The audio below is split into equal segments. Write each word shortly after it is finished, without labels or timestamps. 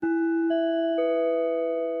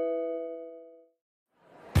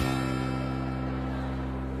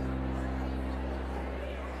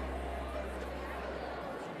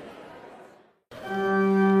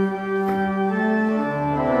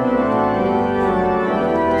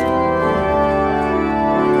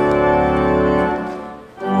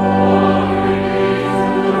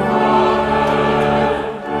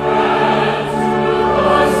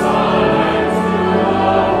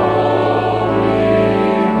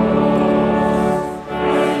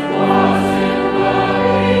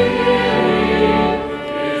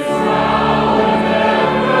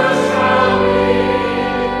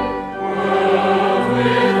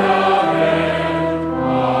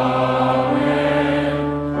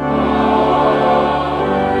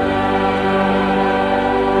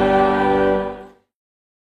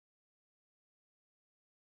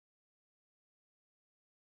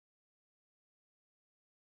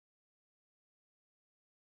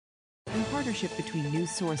partnership between News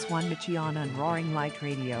Source 1 Michiana and Roaring Light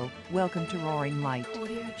Radio. Welcome to Roaring Light,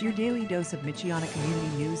 your daily dose of Michiana community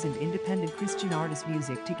news and independent Christian artist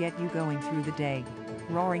music to get you going through the day.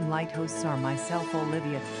 Roaring Light hosts are myself,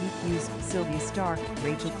 Olivia Keith Hughes, Sylvia Stark,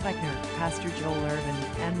 Rachel Kleckner, Pastor Joel Irvin,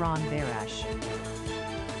 and Ron Barash.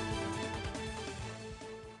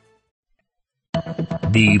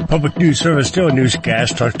 The Public News Service Daily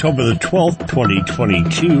Newscast, October the 12th,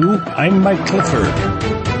 2022. I'm Mike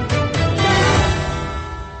Clifford.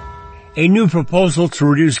 A new proposal to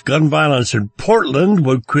reduce gun violence in Portland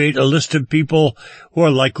would create a list of people who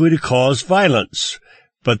are likely to cause violence.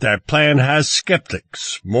 But that plan has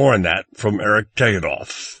skeptics. More on that from Eric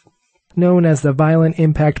Tegedoff. Known as the Violent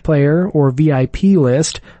Impact Player, or VIP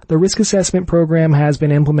list, the risk assessment program has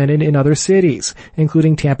been implemented in other cities,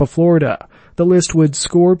 including Tampa, Florida. The list would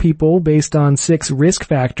score people based on 6 risk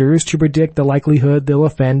factors to predict the likelihood they'll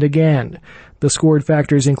offend again. The scored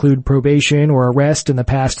factors include probation or arrest in the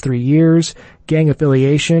past 3 years, gang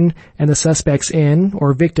affiliation, and the suspects in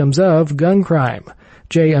or victims of gun crime.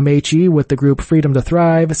 Jay Amechi with the group Freedom to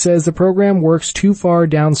Thrive says the program works too far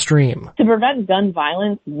downstream. To prevent gun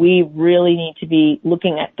violence, we really need to be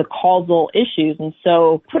looking at the causal issues. And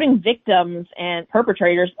so putting victims and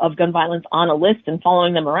perpetrators of gun violence on a list and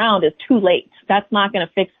following them around is too late. That's not going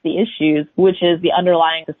to fix the issues, which is the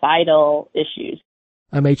underlying societal issues.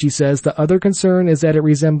 Amechi says the other concern is that it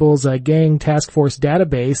resembles a gang task force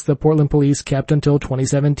database the Portland police kept until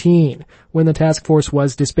 2017, when the task force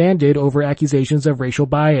was disbanded over accusations of racial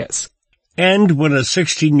bias. And when a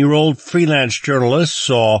 16-year-old freelance journalist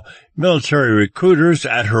saw military recruiters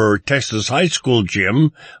at her Texas high school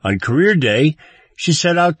gym on career day, she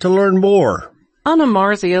set out to learn more. Ana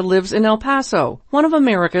Marzia lives in El Paso, one of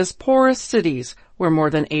America's poorest cities, where more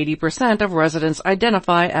than 80% of residents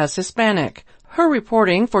identify as Hispanic. Her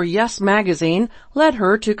reporting for Yes Magazine led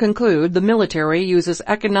her to conclude the military uses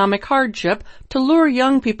economic hardship to lure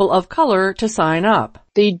young people of color to sign up.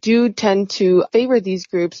 They do tend to favor these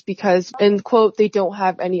groups because, in quote, they don't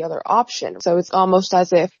have any other option. So it's almost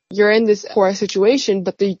as if you're in this poor situation,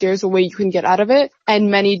 but there's a way you can get out of it, and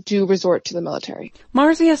many do resort to the military.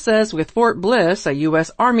 Marzia says with Fort Bliss, a U.S.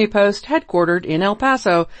 Army post headquartered in El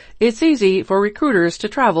Paso, it's easy for recruiters to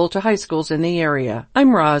travel to high schools in the area.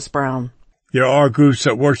 I'm Roz Brown. There are groups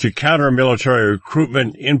that work to counter military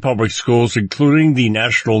recruitment in public schools, including the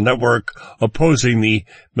National Network Opposing the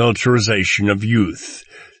Militarization of Youth.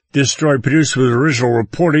 This story produced with original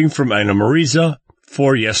reporting from Ana Marzia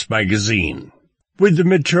for Yes Magazine. With the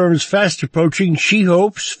midterms fast approaching, she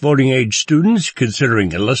hopes voting-age students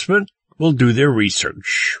considering enlistment will do their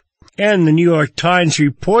research. And the New York Times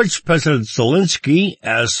reports President Zelensky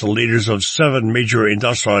asks the leaders of 7 major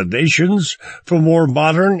industrialized nations for more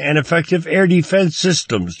modern and effective air defense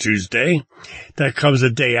systems Tuesday. That comes a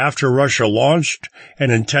day after Russia launched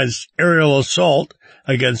an intense aerial assault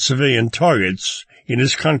against civilian targets in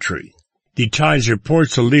his country. The Times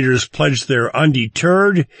reports the leaders pledged their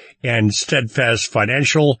undeterred and steadfast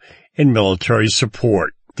financial and military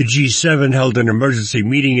support. The G7 held an emergency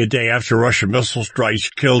meeting a day after Russian missile strikes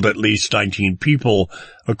killed at least 19 people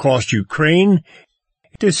across Ukraine.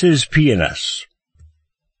 This is PNS.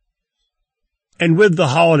 And with the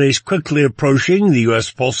holidays quickly approaching, the U.S.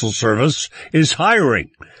 Postal Service is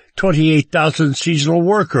hiring 28,000 seasonal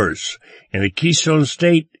workers in the Keystone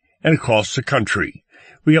State and across the country.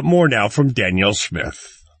 We have more now from Danielle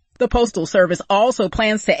Smith. The Postal Service also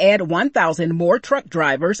plans to add 1,000 more truck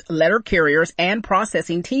drivers, letter carriers, and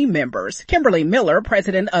processing team members. Kimberly Miller,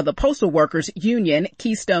 president of the Postal Workers Union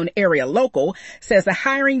Keystone Area Local, says the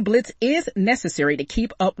hiring blitz is necessary to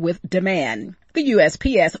keep up with demand. The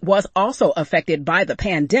USPS was also affected by the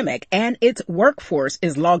pandemic, and its workforce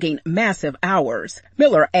is logging massive hours.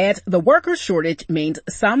 Miller adds the worker shortage means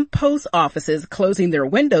some post offices closing their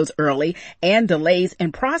windows early and delays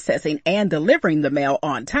in processing and delivering the mail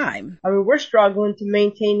on time. I mean, we're struggling to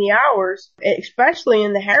maintain the hours, especially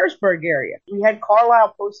in the Harrisburg area. We had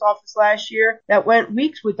Carlisle Post Office last year that went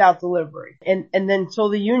weeks without delivery. And then so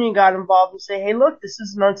the union got involved and say, hey, look, this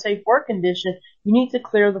is an unsafe work condition. You need to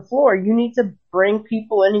clear the floor. You need to bring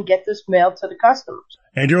people in and get this mail to the customers.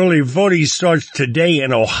 And early voting starts today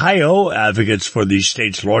in Ohio. Advocates for the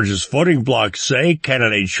state's largest voting bloc say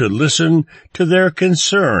candidates should listen to their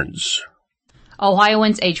concerns.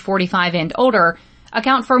 Ohioans age 45 and older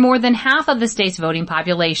account for more than half of the state's voting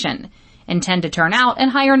population and tend to turn out in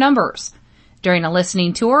higher numbers. During a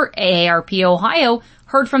listening tour, AARP Ohio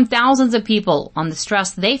heard from thousands of people on the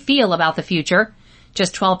stress they feel about the future.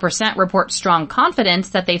 Just 12% report strong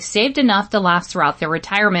confidence that they've saved enough to last throughout their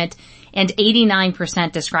retirement, and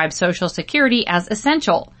 89% describe Social Security as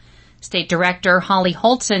essential. State Director Holly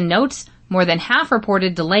Holtzen notes More than half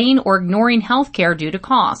reported delaying or ignoring health care due to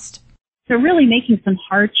cost. They're really making some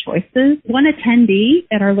hard choices. One attendee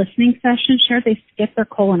at our listening session shared they skipped their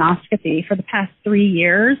colonoscopy for the past 3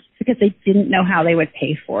 years because they didn't know how they would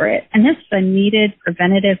pay for it. And this is a needed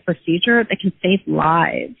preventative procedure that can save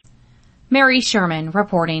lives. Mary Sherman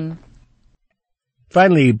reporting.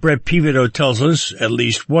 Finally, Brett Pivoto tells us at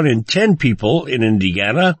least 1 in 10 people in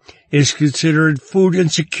Indiana is considered food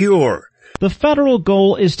insecure. The federal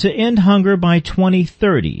goal is to end hunger by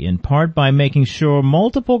 2030, in part by making sure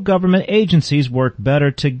multiple government agencies work better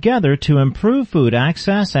together to improve food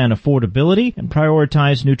access and affordability and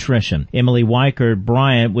prioritize nutrition. Emily Weichert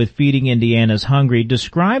Bryant with Feeding Indiana's Hungry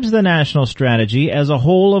describes the national strategy as a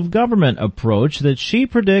whole-of-government approach that she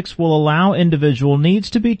predicts will allow individual needs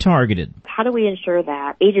to be targeted. How do we ensure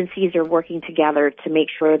that agencies are working together to make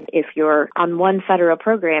sure that if you're on one federal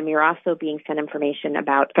program, you're also being sent information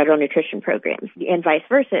about federal nutrition programs, and vice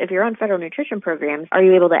versa? If you're on federal nutrition programs, are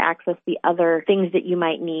you able to access the other things that you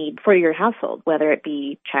might need for your household, whether it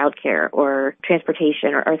be childcare or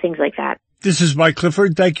transportation or things like that? This is Mike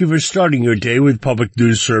Clifford. Thank you for starting your day with Public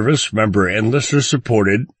News Service, member and listener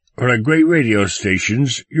supported on a great radio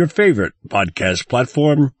stations, your favorite podcast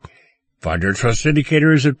platform. Find our trust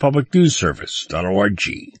indicators at publicnewsservice.org.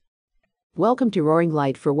 Welcome to Roaring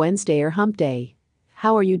Light for Wednesday or Hump Day.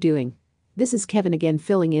 How are you doing? This is Kevin again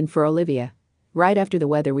filling in for Olivia. Right after the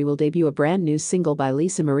weather we will debut a brand new single by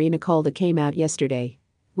Lisa Marie Nicole that came out yesterday.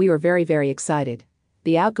 We were very, very excited.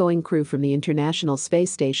 The outgoing crew from the International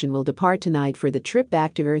Space Station will depart tonight for the trip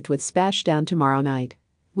back to Earth with Splashdown tomorrow night.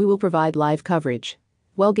 We will provide live coverage.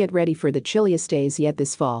 Well, get ready for the chilliest days yet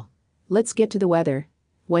this fall. Let's get to the weather.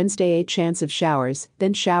 Wednesday, a chance of showers,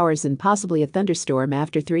 then showers and possibly a thunderstorm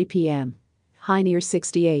after 3 p.m. High near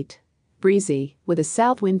 68. Breezy, with a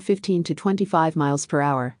south wind 15 to 25 miles per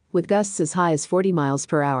hour, with gusts as high as 40 miles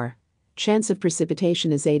per hour. Chance of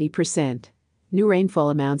precipitation is 80%. New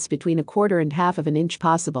rainfall amounts between 1/4 and 1/2 of an inch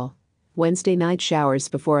possible. Wednesday night showers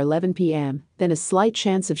before 11 p.m., then a slight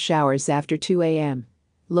chance of showers after 2 a.m.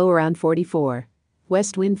 Low around 44.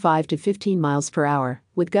 West wind 5 to 15 miles per hour,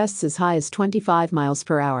 with gusts as high as 25 miles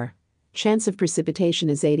per hour. Chance of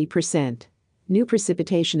precipitation is 80%. New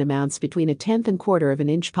precipitation amounts between 1/10 and 1/4 of an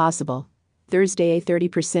inch possible. Thursday, a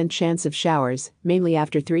 30% chance of showers, mainly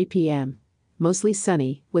after 3 p.m. Mostly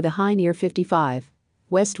sunny, with a high near 55.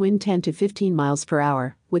 West wind 10 to 15 miles per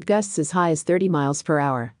hour, with gusts as high as 30 miles per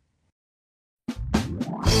hour.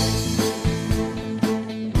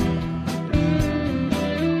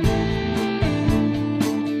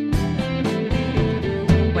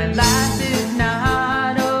 Life is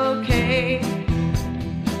not okay.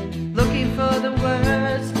 Looking for the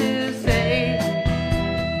words to say.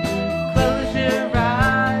 Close your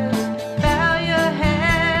eyes, bow your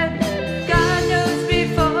head. God knows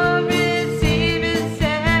before it's even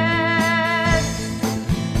said.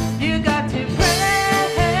 You got to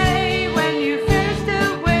pray.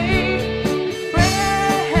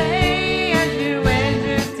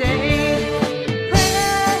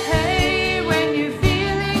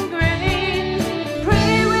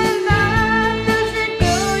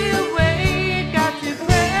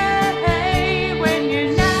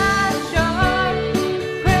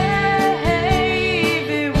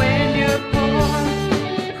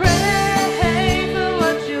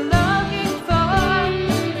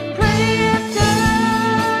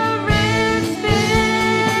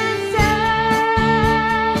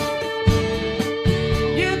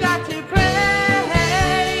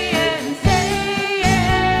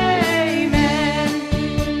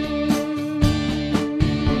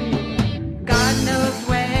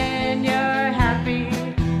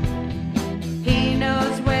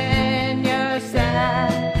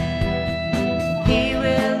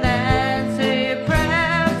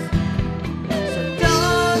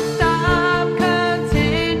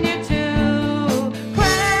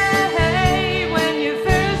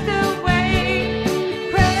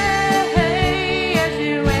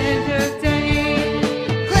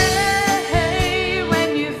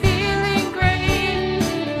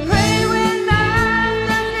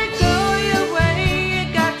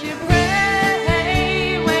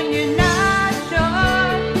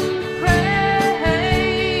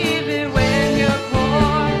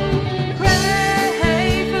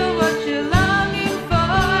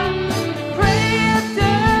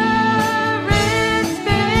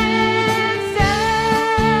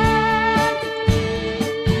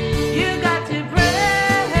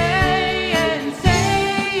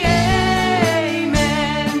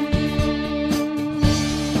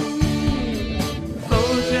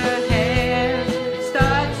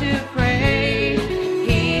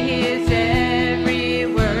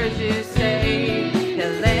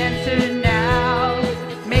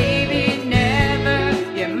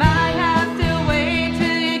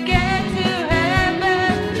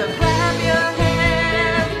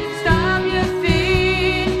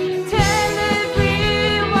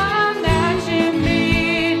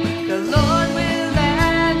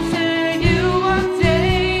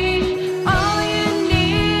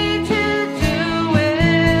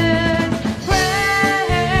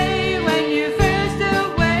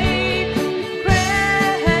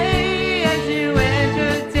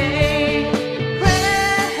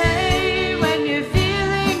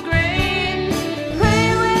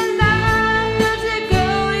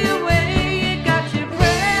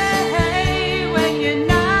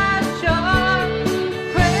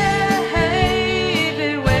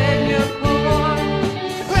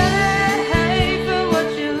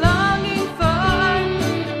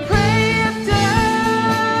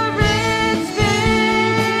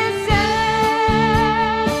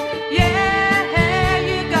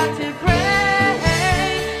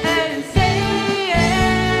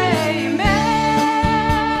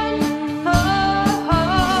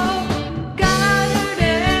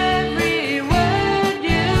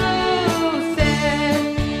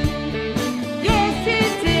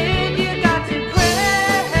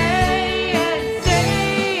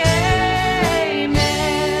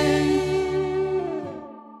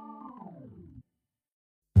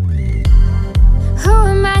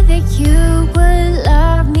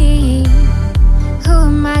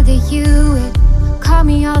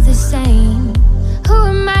 same. Who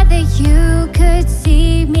am I that you could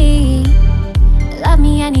see me? Love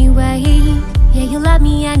me anyway, yeah, you love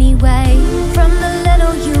me anyway. From the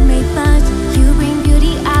little you make much, you bring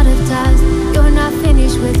beauty out of dust. You're not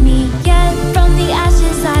finished with me yet. From the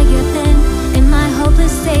ashes I get thin, in my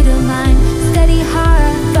hopeless state of mind. Steady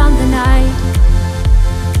heart from the night.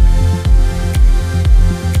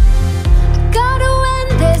 I gotta win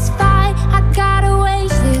this fight, I gotta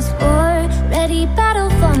wage this war. Ready battle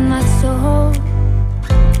for my soul.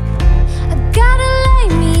 I gotta lay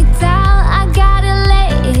me down, I gotta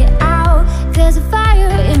lay it out. There's a fire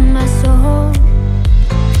in my soul.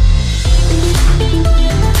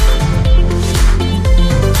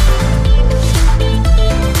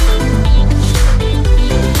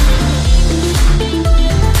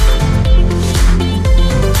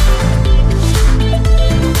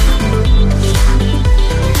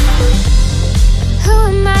 Who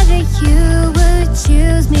am I that you would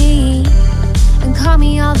choose me and call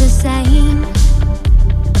me all the same?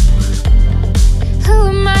 Who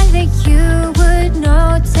am I that you would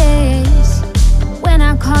notice when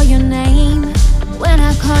I call your name? When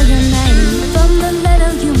I call your name. From the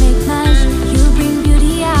little you make much, you bring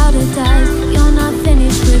beauty out of dust. You're not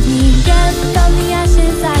finished with me yet. From the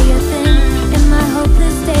ashes I get thin, in my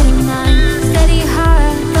hopeless state of mind. Steady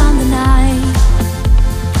heart from the night.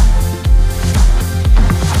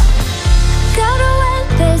 Gotta win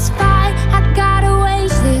this fight, I gotta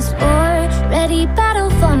wage this war. Ready battle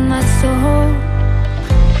for my soul.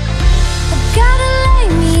 I gotta lay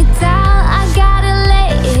me down, I gotta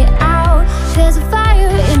lay it out. There's a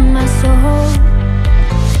fire in my soul.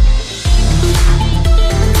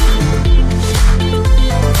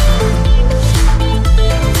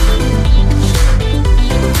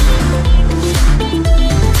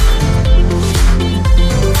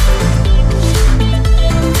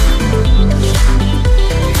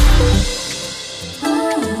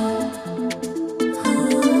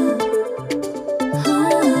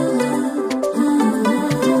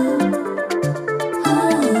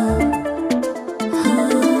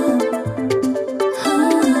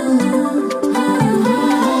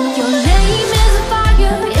 Your name is a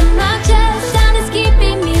fire in my chest, and it's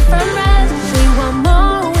keeping me from rest. We want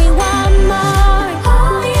more, we want more.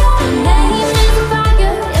 Your name is a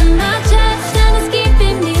fire in my chest, and it's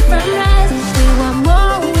keeping me from rest. We want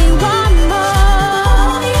more, we want more.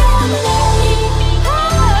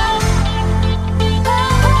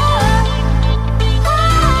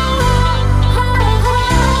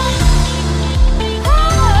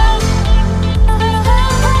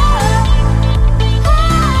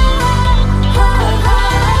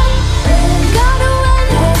 Gotta win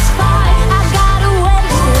this fight, I gotta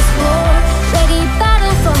wage this war. Ready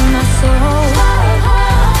battle for my soul.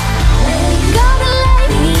 Gotta lay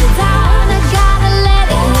me down, I gotta let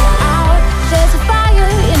it out. There's a fire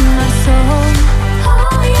in my soul.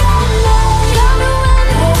 Gotta win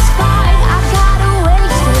this fight, I gotta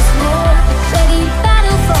wage this war. Ready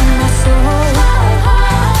battle for my soul.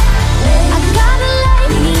 I gotta lay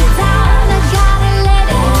me down, I gotta let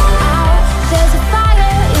it out. There's a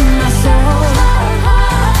fire in my soul.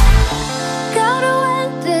 Gotta win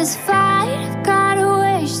this fight, gotta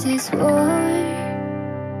wage this war.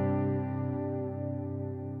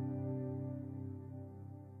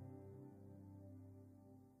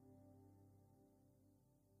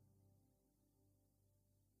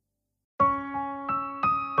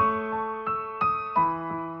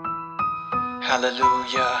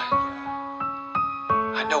 Hallelujah.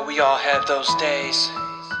 I know we all have those days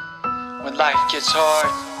when life gets hard.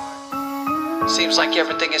 Seems like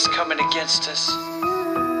everything is coming against us.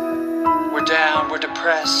 We're down, we're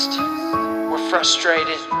depressed, we're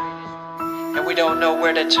frustrated, and we don't know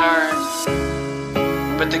where to turn.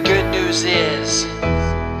 But the good news is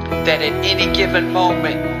that at any given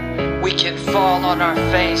moment, we can fall on our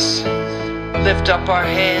face, lift up our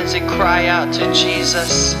hands and cry out to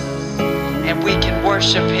Jesus. And we can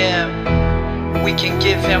worship Him, we can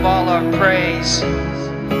give Him all our praise,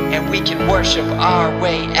 and we can worship our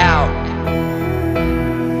way out.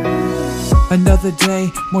 Another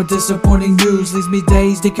day, more disappointing news leaves me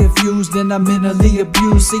dazed and confused, and I'm mentally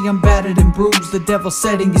abused. See, I'm battered and bruised, the devil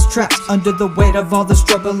setting his traps. Under the weight of all the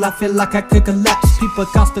struggle, I feel like I could collapse. People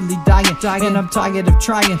constantly dying, and I'm tired of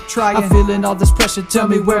trying. I'm feeling all this pressure, tell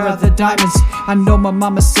me where are the diamonds? I know my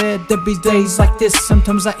mama said there'd be days like this.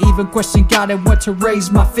 Sometimes I even question God and want to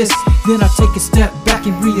raise my fist. Then I take a step back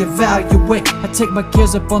and reevaluate. I take my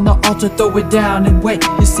cares up on the altar, throw it down and wait.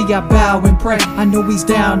 You see, I bow and pray, I know He's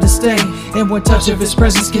down to stay, and one touch of His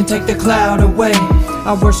presence can take the cloud away.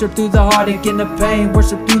 I worship through the heartache and the pain,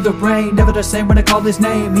 worship through the rain, never the same when I call his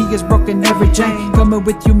name. He has broken every chain, coming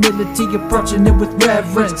with humility, approaching it with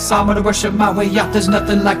reverence. I'm gonna worship my way out, there's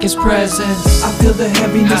nothing like his presence. I feel the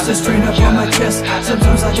heaviness, the strain up on my chest.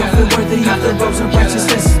 Sometimes I don't feel worthy of the robes of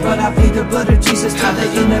righteousness, but I plead the blood of Jesus, tell the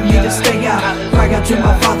enemy to stay out. Cry out to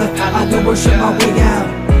my Father, I will worship my way out.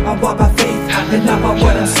 I walk by faith and not by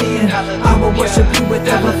what I'm seeing. I will worship you with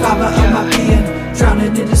every fiber of my being,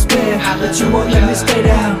 drowning in despair, but you won't let me stay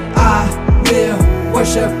down. I will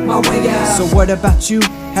worship my way out. So what about you?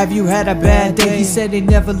 Have you had a bad day? He said he'd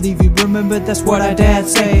never leave you, remember that's what our dad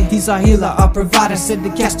say. He's our healer, our provider, said to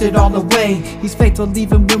cast it all away. He's faithful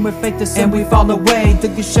even when we're faithless and we fall away. The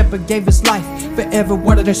good shepherd gave his life for every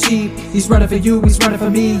one of the sheep. He's running for you, he's running for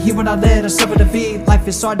me. He will not let us suffer defeat. Life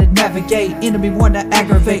is hard to navigate, enemy want to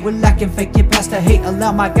aggravate. We're lacking faith, get past the hate,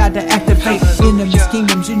 allow my God to activate. Enemy's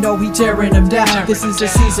kingdoms, you know he tearing them down. This is a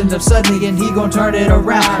season of suddenly and he gon' turn it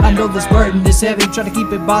around. I know this burden is heavy, try to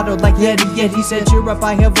keep it bottled like Yeti. Yet he said cheer up,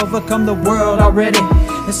 I have overcome the world already.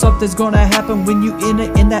 And something's gonna happen when you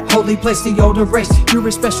enter in that holy place, the older race. You're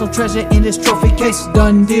a special treasure in this trophy case.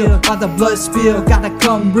 Done deal, by the blood spill, gotta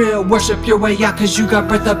come real. Worship your way out, cause you got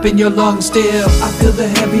breath up in your lungs still. I feel the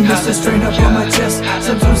heaviness, the strain up on my chest.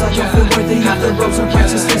 Sometimes I don't feel worthy of the robes of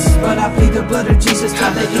righteousness, but I plead the blood of Jesus,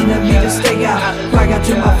 tell the enemy to stay out. Cry out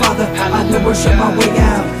to my Father, I will worship my way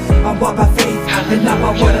out. I walk by faith and not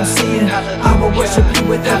by what I'm seeing. I will worship you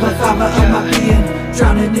with every fiber of my being,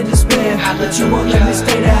 drowning in despair, but you won't let me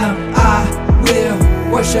stay down. I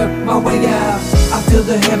will worship my way out. I feel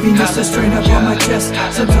the heaviness, the strain up on my chest.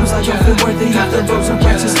 Sometimes I don't feel worthy of the robes of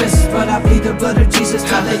righteousness, but I plead the blood of Jesus,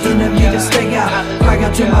 tell the enemy to stay out. Cry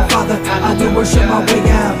out to my Father, I will worship my way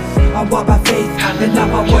out. I walk by faith and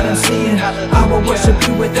not by what I'm seeing. I will worship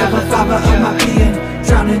you with every fiber of my being,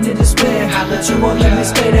 drowning in despair, but you won't let me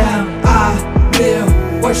stay down. I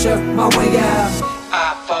will worship my way out.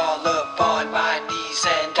 I fall upon my knees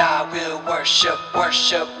and I will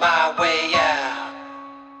worship my way out.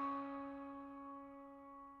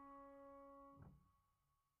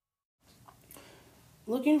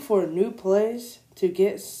 Looking for a new place to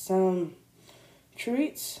get some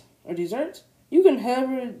treats or desserts? You can head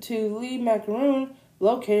over to Lee Macaroon,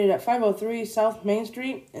 located at 503 South Main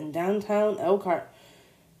Street in downtown Elkhart.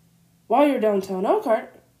 While you're downtown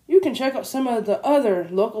Elkhart, you can check out some of the other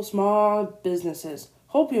local small businesses.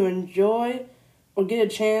 Hope you enjoy or get a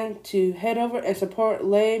chance to head over and support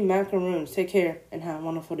Lay Macaroons. Take care and have a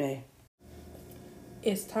wonderful day.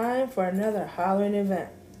 It's time for another Halloween event.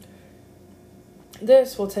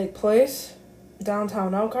 This will take place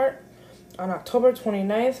downtown Elkhart on October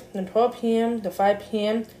 29th from 12 p.m. to 5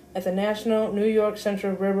 p.m. at the National New York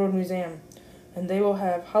Central Railroad Museum. And they will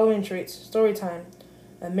have Halloween treats, story time,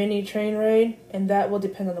 a mini train raid, and that will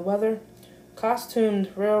depend on the weather,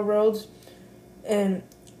 costumed railroads, and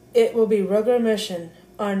it will be regular admission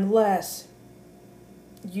unless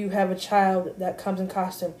you have a child that comes in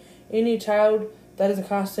costume. Any child that is in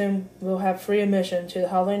costume will have free admission to the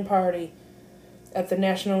Halloween party at the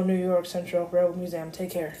National New York Central Railroad Museum.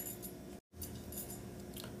 Take care.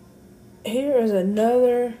 Here is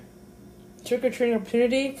another trick-or-treating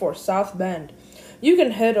opportunity for South Bend. You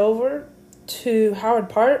can head over to Howard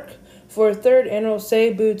Park for a third annual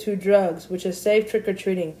Say Boo to Drugs, which is safe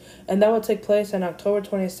trick-or-treating, and that will take place on October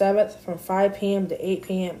 27th from 5 p.m. to 8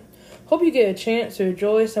 p.m. Hope you get a chance to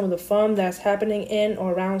enjoy some of the fun that's happening in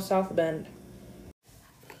or around South Bend.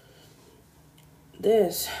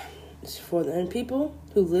 This is for the people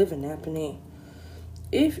who live in Napanee.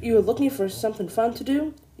 If you are looking for something fun to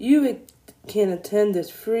do, you can attend this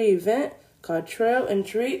free event called Trail and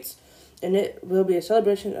Treats, and it will be a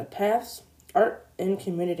celebration of paths, art, and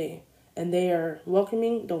community, and they are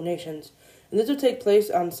welcoming donations. And this will take place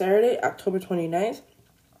on Saturday, October 29th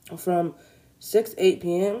from 6 to 8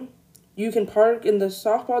 p.m. You can park in the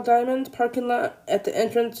Softball Diamonds parking lot at the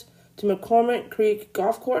entrance to McCormick Creek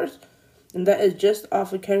Golf Course, and that is just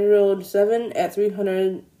off of County Road 7 at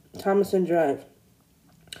 300 Thomason Drive.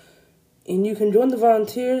 And you can join the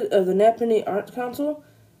volunteers of the Napanee Arts Council,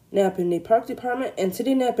 Napanee Park Department, and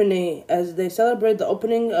City Napanee as they celebrate the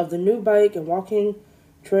opening of the new bike and walking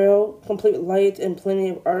trail, complete with lights and plenty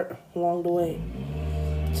of art along the way.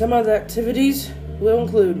 Some of the activities will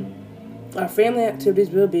include our family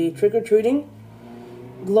activities will be trick-or-treating,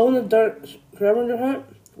 glow-in-the-dark scavenger hunt,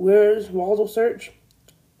 Where's Waldo search,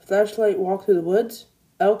 flashlight walk through the woods,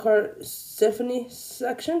 Elkhart Symphony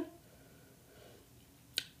section,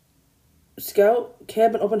 Scout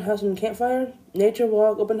cabin open house and campfire, nature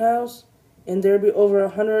walk open house, and there will be over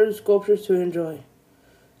 100 sculptures to enjoy.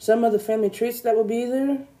 Some of the family treats that will be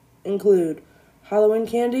there include Halloween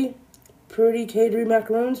candy, Pretty Catering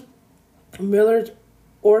Macaroons, Miller's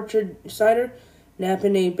Orchard Cider,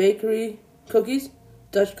 Napanee Bakery Cookies,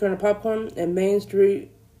 Dutch Corner Popcorn, and Main Street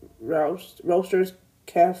Roasters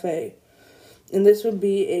Cafe. And this will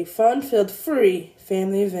be a fun-filled, free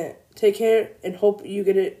family event. Take care and hope you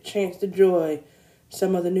get a chance to enjoy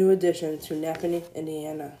some of the new additions to Napanee,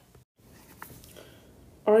 Indiana.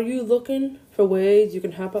 Are you looking for ways you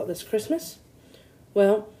can help out this Christmas?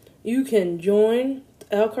 Well, you can join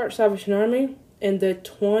the Elkhart Salvation Army in the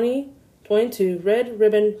 2022 Red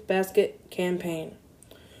Ribbon Basket Campaign.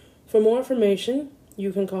 For more information,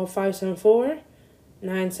 you can call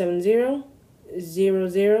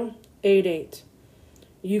 574-970-0088.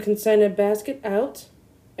 You can send a basket out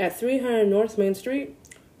at 300 North Main Street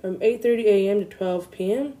from 8:30 a.m. to 12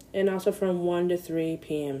 p.m. and also from 1 to 3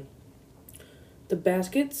 p.m. The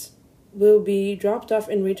baskets will be dropped off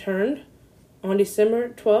and returned on December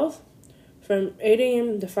 12th from 8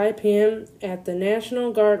 a.m. to 5 p.m. at the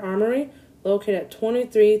National Guard Armory located at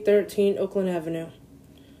 2313 Oakland Avenue.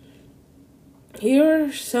 Here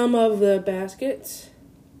are some of the baskets.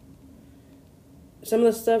 Some of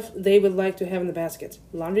the stuff they would like to have in the baskets: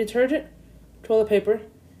 laundry detergent, toilet paper,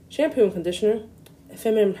 shampoo and conditioner,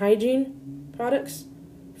 feminine hygiene products,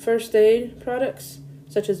 first aid products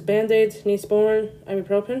such as Band-Aids, Neosporin,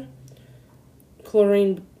 ibuprofen,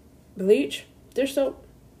 chlorine bleach, dish soap,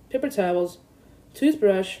 paper towels,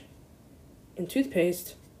 toothbrush and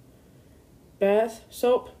toothpaste, bath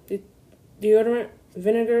soap, deodorant,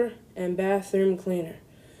 vinegar, and bathroom cleaner.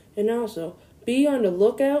 And also, be on the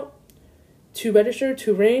lookout to register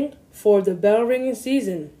to ring for the bell ringing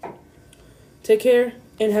season. Take care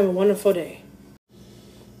and have a wonderful day.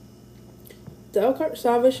 The Elkhart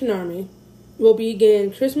Salvation Army will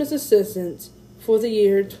begin Christmas assistance for the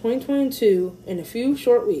year 2022 in a few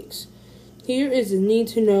short weeks. Here is the need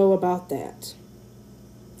to know about that.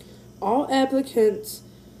 All applicants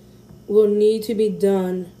will need to be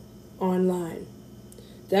done online.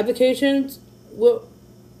 The applications will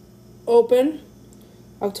open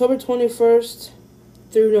October 21st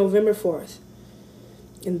through November 4th.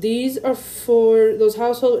 And these are for those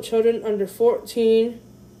households with children under 14.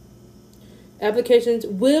 Applications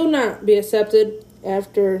will not be accepted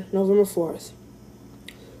after November 4th.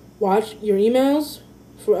 Watch your emails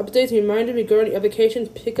for updates and reminders regarding applications,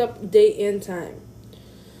 pickup date, and time.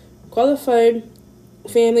 Qualified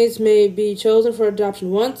families may be chosen for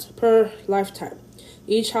adoption once per lifetime.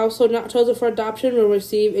 Each household not chosen for adoption will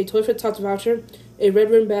receive a Toys for Tots voucher, a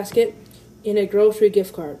Red Ribbon basket, and a grocery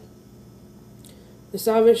gift card. The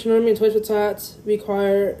Salvation Army and Toys for Tots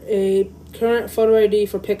require a current photo ID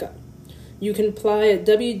for pickup. You can apply at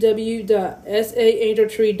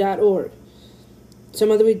www.saangeltree.org. Some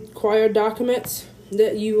of the required documents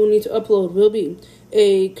that you will need to upload will be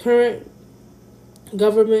a current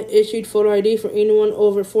government-issued photo ID for anyone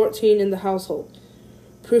over 14 in the household,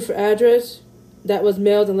 proof of address that was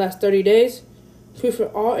mailed in the last 30 days, proof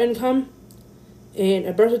of all income, and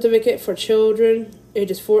a birth certificate for children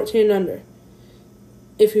ages 14 and under.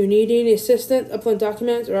 If you need any assistance uploading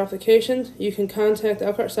documents or applications, you can contact the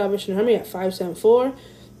Elkhart Salvation Army at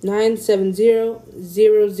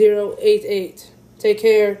 574-970-0088. Take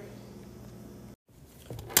care.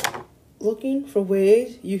 Looking for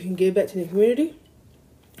ways you can give back to the community?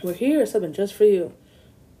 We're here with something just for you.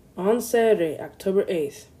 On Saturday, October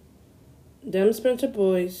 8th, Dem Spencer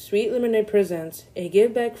Boys Sweet Lemonade presents a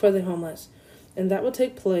Give Back for the Homeless, and that will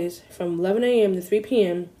take place from 11 a.m. to 3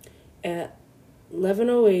 p.m. at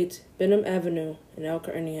 1108 Benham Avenue in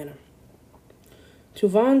Elkhart, Indiana. To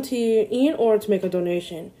volunteer and or to make a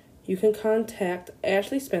donation, you can contact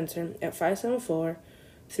Ashley Spencer at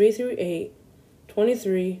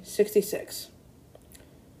 574-338-2366.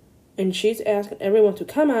 And she's asking everyone to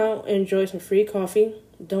come out and enjoy some free coffee,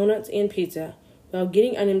 donuts, and pizza while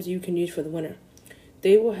getting items you can use for the winter.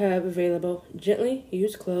 They will have available gently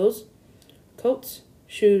used clothes, coats,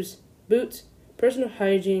 shoes, boots, personal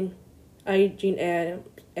hygiene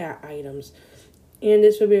items. And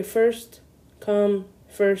this will be a first come,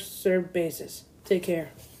 first served basis. Take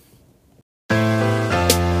care.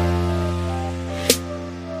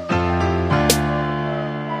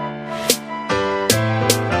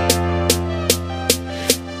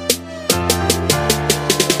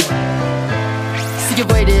 I've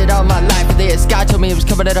waited all my life for this. God told me it was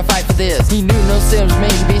coming at a fight for this. He knew no sin was made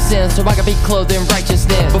to be sin, so I could be clothed in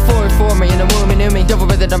righteousness. Before he formed me in the womb, he knew me. Double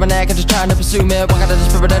with it on my neck, I'm just trying to pursue me. Walk out of the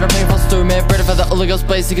spirit that are painful through me. Ready for the Holy Ghost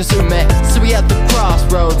blaze to consume me. So we at the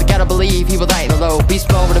crossroads, I gotta believe he will die in the low.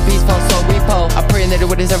 Beast mode with a peaceful soul repo. I'm praying that it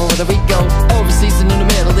would is everywhere that we go. Overseas and in the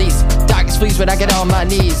Middle East, darkest fleas when I get on my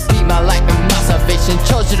knees. Be my life and my salvation,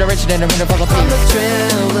 chose generation and I'm in a full of peace. I'm a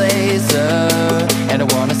trailblazer, and I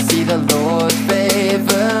wanna see the Lord's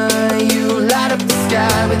favor. You light up the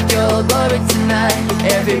sky with your glory tonight.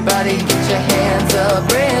 Everybody get your hands up,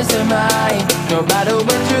 raise your mind. No matter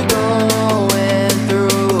what you're going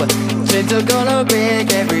through, chains are gonna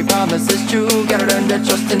break, every promise is true. Gotta learn to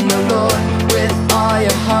trust in the Lord with all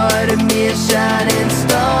your heart, and be a shining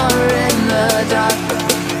star in the dark.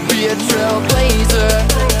 Be a trailblazer.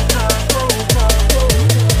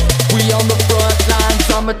 We on the front lines,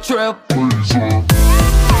 I'm a trailblazer.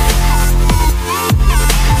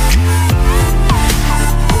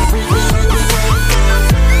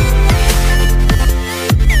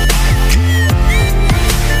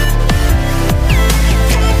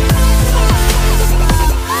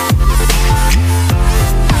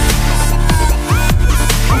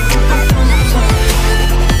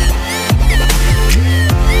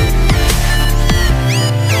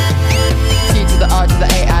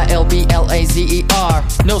 L-A-Z-E-R.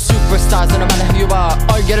 No superstars, no matter who you are.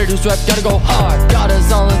 All you gotta do is rap, gotta go hard. God is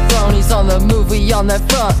on the throne, he's on the move, we on that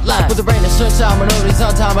front line. With the rain and sunshine, when nobody's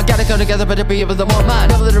on time, I gotta come together, better be able to more mine.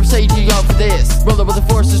 Never let him say to you all for this. Rolling with the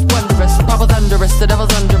force is wondrous. Papa thunderous, the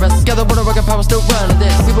devil's under us. Together, we're working power, still running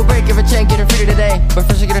this. People break every chain, getting free today. But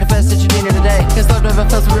first, you gotta defense that you need it today. Cause love never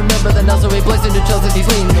fails, we remember the nails that we blazing to chills that he's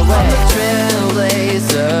leaning away. I'm a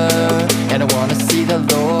trailblazer, and I wanna see the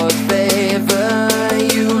Lord's favor.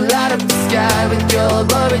 You light up the sky with your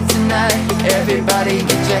glory tonight. Everybody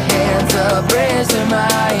get your hands up, raise your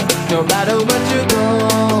mind. No matter what you're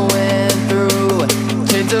going through,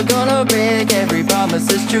 chains are gonna break, every promise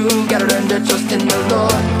is true. Gotta learn to trust in the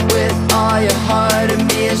Lord with all your heart, and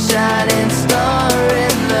be a shining star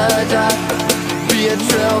in the dark. Be a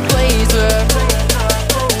trailblazer.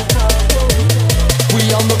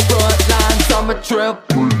 We on the front lines, I'm a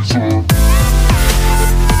trailblazer.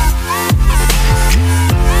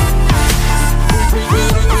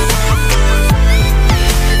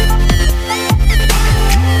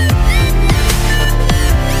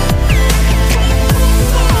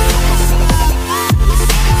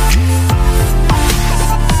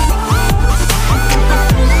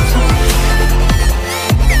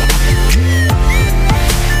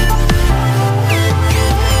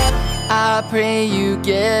 I pray you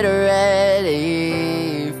get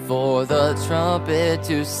ready for the trumpet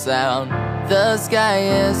to sound. The sky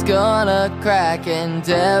is gonna crack and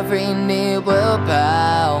every knee will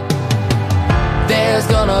bow. There's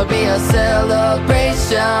gonna be a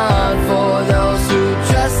celebration for those who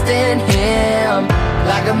trust in Him.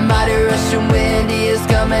 Like a mighty rushing wind, He is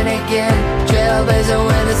coming again. Trailblazer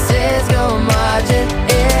when the saints go marching.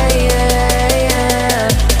 Yeah, yeah, yeah.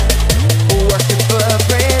 Worship for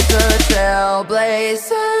praise the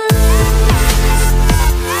trailblazer.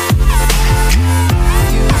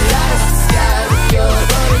 You light up the sky with your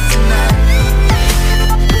glory tonight.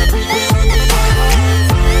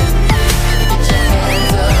 Get your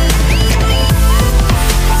hands up.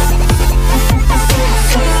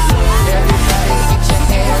 Everybody get your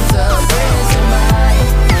hands up, raise your mind.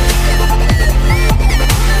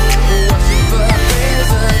 Worship for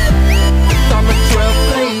praise. I'm a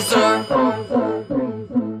trailblazer.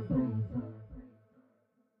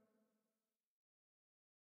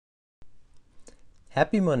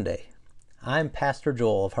 Happy Monday. I'm Pastor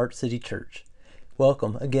Joel of Heart City Church.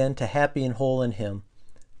 Welcome again to Happy and Whole in Him.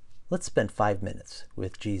 Let's spend 5 minutes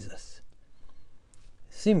with Jesus.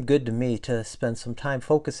 It seemed good to me to spend some time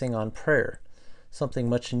focusing on prayer, something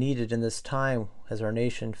much needed in this time as our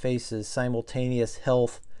nation faces simultaneous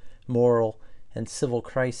health, moral, and civil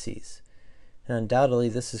crises. And undoubtedly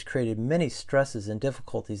this has created many stresses and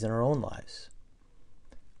difficulties in our own lives.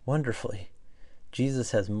 Wonderfully,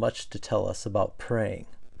 Jesus has much to tell us about praying.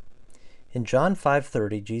 In John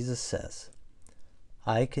 5:30, Jesus says,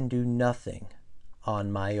 I can do nothing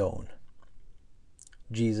on my own.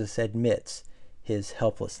 Jesus admits his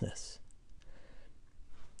helplessness.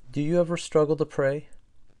 Do you ever struggle to pray?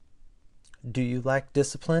 Do you lack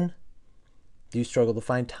discipline? Do you struggle to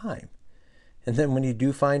find time? And then when you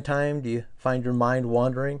do find time, do you find your mind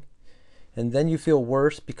wandering? And then you feel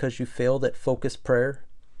worse because you failed at focused prayer?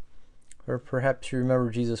 Or perhaps you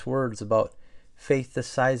remember Jesus' words about faith the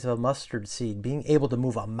size of a mustard seed, being able to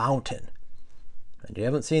move a mountain. And you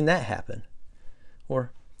haven't seen that happen.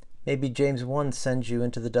 Or maybe James 1 sends you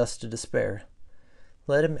into the dust of despair.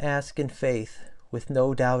 Let him ask in faith with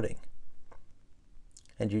no doubting.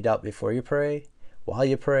 And you doubt before you pray, while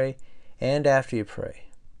you pray, and after you pray.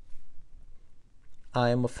 I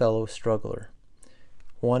am a fellow struggler,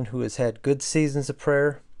 one who has had good seasons of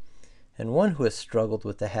prayer, and one who has struggled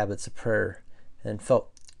with the habits of prayer and felt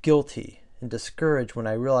guilty and discouraged when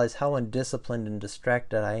I realized how undisciplined and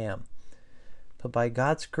distracted I am. But by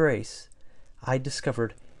God's grace, I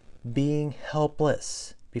discovered being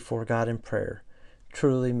helpless before God in prayer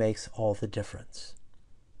truly makes all the difference.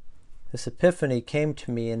 This epiphany came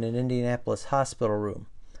to me in an Indianapolis hospital room.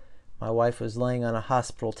 My wife was laying on a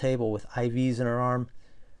hospital table with IVs in her arm,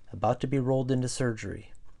 about to be rolled into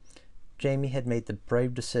surgery. Jamie had made the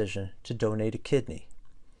brave decision to donate a kidney.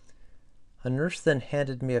 A nurse then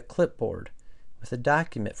handed me a clipboard with a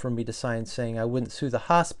document for me to sign saying I wouldn't sue the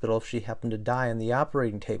hospital if she happened to die on the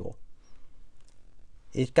operating table.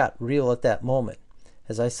 It got real at that moment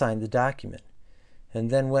as I signed the document, and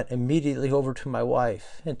then went immediately over to my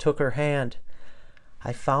wife and took her hand.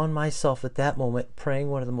 I found myself at that moment praying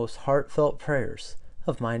one of the most heartfelt prayers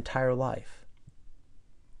of my entire life.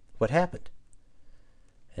 What happened?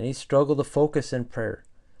 Any struggle to focus in prayer,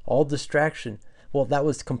 all distraction, well, that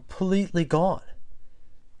was completely gone.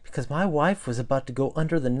 Because my wife was about to go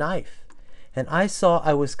under the knife, and I saw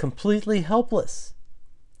I was completely helpless.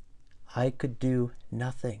 I could do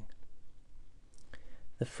nothing.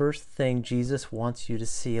 The first thing Jesus wants you to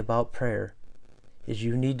see about prayer is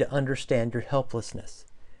you need to understand your helplessness.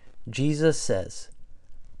 Jesus says,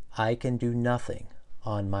 I can do nothing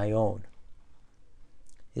on my own.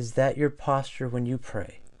 Is that your posture when you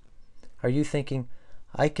pray? Are you thinking,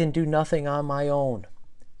 I can do nothing on my own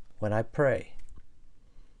when I pray?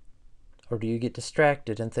 Or do you get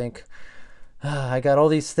distracted and think, I got all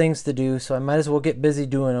these things to do, so I might as well get busy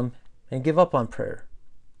doing them and give up on prayer?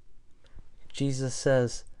 Jesus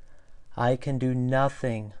says, I can do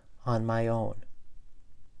nothing on my own.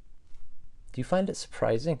 Do you find it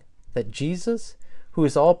surprising that Jesus, who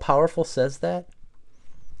is all-powerful, says that?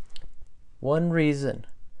 One reason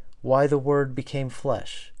why the Word became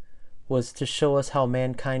flesh was to show us how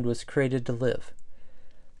mankind was created to live.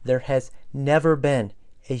 There has never been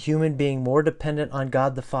a human being more dependent on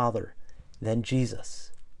God the Father than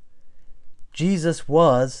Jesus. Jesus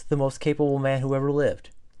was the most capable man who ever lived,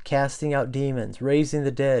 casting out demons, raising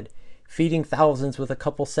the dead, feeding thousands with a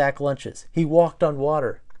couple sack lunches. He walked on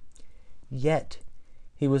water. Yet,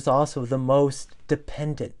 he was also the most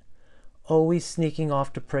dependent, always sneaking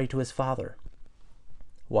off to pray to his Father.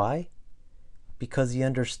 Why? Because he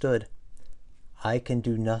understood, I can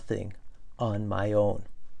do nothing on my own.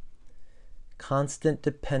 Constant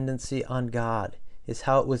dependency on God is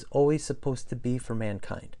how it was always supposed to be for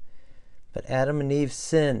mankind. But Adam and Eve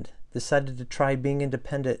sinned, decided to try being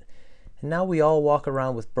independent, and now we all walk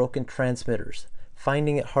around with broken transmitters,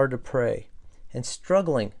 finding it hard to pray, and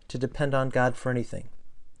struggling to depend on God for anything.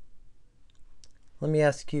 Let me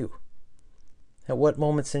ask you, at what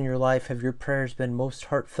moments in your life have your prayers been most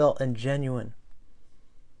heartfelt and genuine?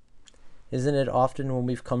 Isn't it often when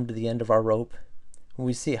we've come to the end of our rope, when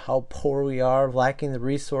we see how poor we are, lacking the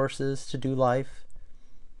resources to do life?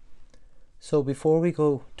 So before we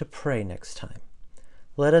go to pray next time,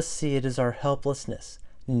 let us see it as our helplessness,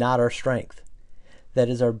 not our strength, that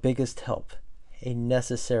is our biggest help, a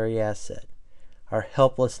necessary asset. Our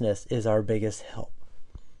helplessness is our biggest help.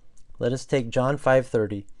 Let us take John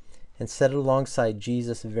 5:30 and set it alongside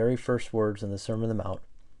Jesus' very first words in the Sermon on the Mount.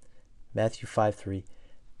 Matthew 5:3,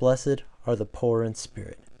 Blessed are the poor in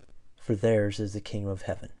spirit, for theirs is the kingdom of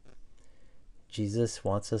heaven. Jesus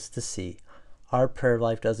wants us to see our prayer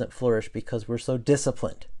life doesn't flourish because we're so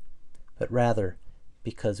disciplined, but rather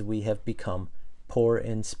because we have become poor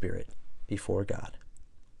in spirit before God.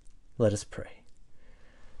 Let us pray.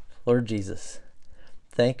 Lord Jesus,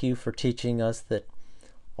 thank you for teaching us that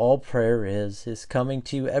all prayer is coming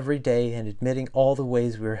to you every day and admitting all the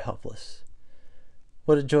ways we are helpless.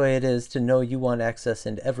 What a joy it is to know you want access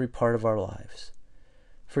into every part of our lives.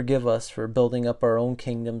 Forgive us for building up our own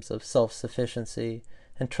kingdoms of self-sufficiency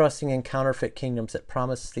and trusting in counterfeit kingdoms that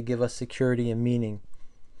promise to give us security and meaning.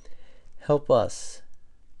 Help us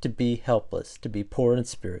to be helpless, to be poor in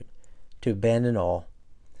spirit, to abandon all,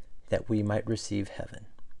 that we might receive heaven.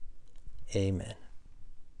 Amen.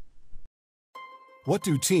 What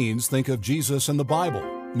do teens think of Jesus and the Bible?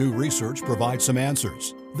 New research provides some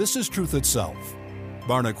answers. This is Truth Itself.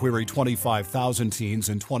 Barna queried 25,000 teens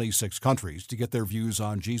in 26 countries to get their views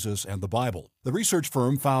on Jesus and the Bible. The research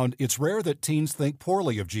firm found it's rare that teens think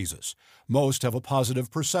poorly of Jesus. Most have a positive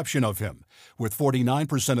perception of him, with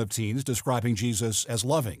 49% of teens describing Jesus as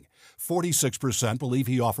loving, 46% believe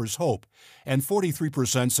he offers hope, and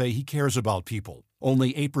 43% say he cares about people.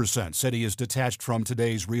 Only 8% said he is detached from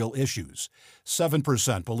today's real issues.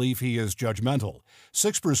 7% believe he is judgmental.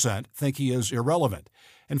 6% think he is irrelevant.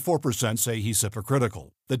 And 4% say he's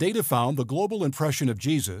hypocritical. The data found the global impression of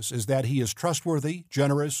Jesus is that he is trustworthy,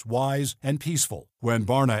 generous, wise, and peaceful. When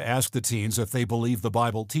Barna asked the teens if they believe the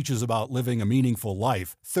Bible teaches about living a meaningful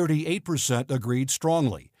life, 38% agreed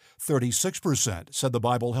strongly. 36% said the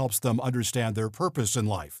Bible helps them understand their purpose in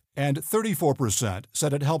life, and 34%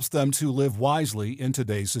 said it helps them to live wisely in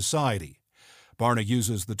today's society. Barna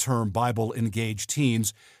uses the term Bible-engaged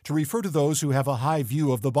teens to refer to those who have a high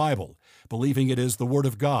view of the Bible, believing it is the Word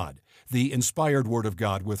of God, the inspired Word of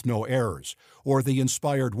God with no errors, or the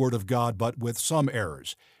inspired Word of God but with some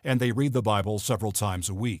errors, and they read the Bible several times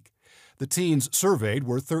a week. The teens surveyed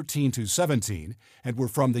were 13 to 17 and were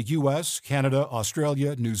from the U.S., Canada,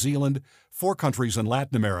 Australia, New Zealand, 4 countries in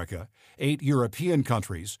Latin America, 8 European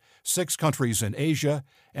countries, 6 countries in Asia,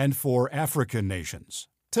 and 4 African nations.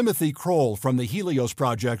 Timothy Kroll from the Helios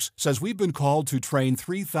Projects says we've been called to train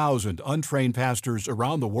 3,000 untrained pastors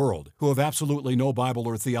around the world who have absolutely no Bible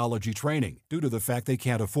or theology training due to the fact they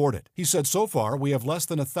can't afford it. He said so far we have less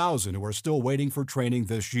than 1,000 who are still waiting for training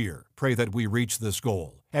this year. Pray that we reach this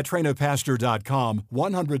goal. At trainapastor.com,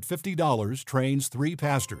 $150 trains 3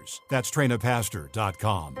 pastors. That's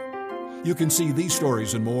trainapastor.com. You can see these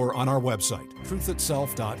stories and more on our website,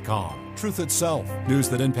 truthitself.com. Truth Itself, news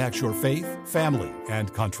that impacts your faith, family,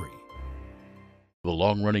 and country. The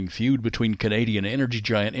long-running feud between Canadian energy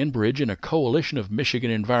giant Enbridge and a coalition of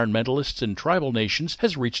Michigan environmentalists and tribal nations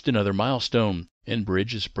has reached another milestone.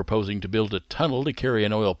 Enbridge is proposing to build a tunnel to carry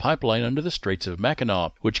an oil pipeline under the Straits of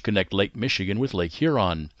Mackinac, which connect Lake Michigan with Lake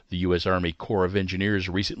Huron. The U.S. Army Corps of Engineers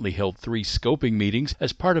recently held 3 scoping meetings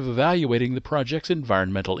as part of evaluating the project's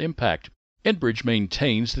environmental impact. Enbridge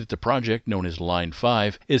maintains that the project, known as Line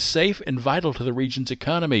 5, is safe and vital to the region's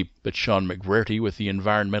economy, but Sean McVerty with the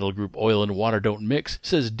environmental group Oil and Water Don't Mix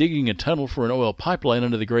says digging a tunnel for an oil pipeline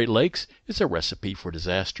under the Great Lakes is a recipe for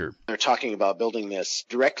disaster. They're talking about building this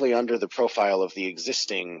directly under the profile of the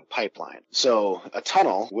existing pipeline. So a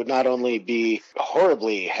tunnel would not only be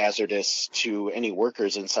horribly hazardous to any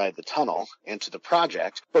workers inside the tunnel and to the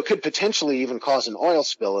project, but could potentially even cause an oil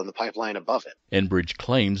spill in the pipeline above it. Enbridge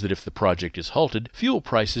claims that if the project is halted, fuel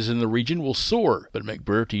prices in the region will soar, but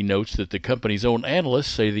McBurty notes that the company's own analysts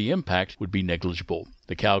say the impact would be negligible.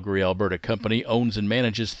 The Calgary, Alberta company owns and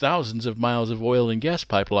manages thousands of miles of oil and gas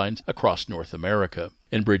pipelines across North America.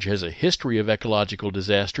 Enbridge has a history of ecological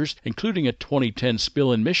disasters, including a 2010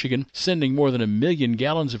 spill in Michigan, sending more than 1 million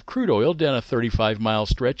gallons of crude oil down a 35-mile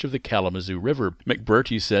stretch of the Kalamazoo River.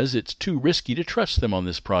 McBurty says it's too risky to trust them on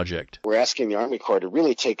this project. We're asking the Army Corps to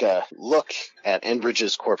really take a look at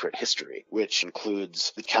Enbridge's corporate history, which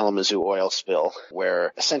includes the Kalamazoo oil spill,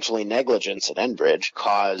 where essentially negligence at Enbridge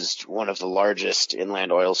caused one of the largest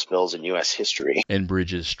inland oil spills in U.S. history.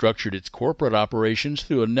 Enbridge has structured its corporate operations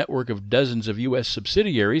through a network of dozens of U.S.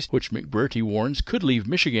 subsidiaries, which McBurty warns could leave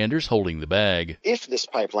Michiganders holding the bag. If this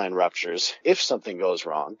pipeline ruptures, if something goes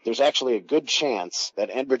wrong, there's actually a good chance that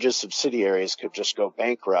Enbridge's subsidiaries could just go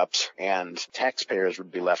bankrupt and taxpayers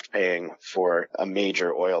would be left paying for a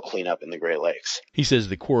major oil cleanup in the Great Lakes. He says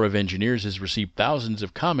the Corps of Engineers has received thousands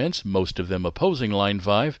of comments, most of them opposing Line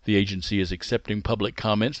 5. The agency is accepting public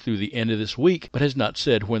comments through the end of this week, but has not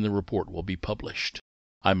said when the report will be published.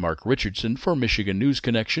 I'm Mark Richardson for Michigan News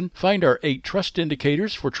Connection. Find our 8 trust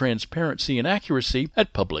indicators for transparency and accuracy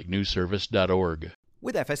at publicnewsservice.org.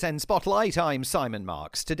 With FSN Spotlight, I'm Simon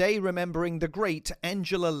Marks. Today remembering the great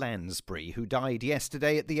Angela Lansbury, who died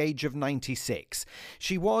yesterday at the age of 96.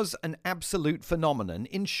 She was an absolute phenomenon,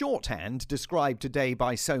 in shorthand described today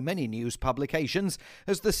by so many news publications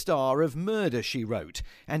as the star of Murder, She Wrote.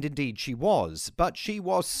 And indeed she was, but she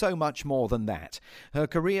was so much more than that. Her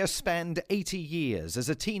career spanned 80 years. As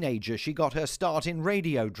a teenager, she got her start in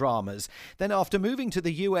radio dramas. Then after moving to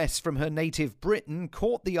the US from her native Britain,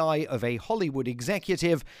 caught the eye of a Hollywood executive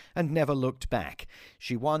and never looked back.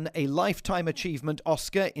 She won a Lifetime Achievement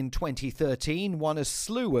Oscar in 2013, won a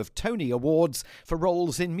slew of Tony Awards for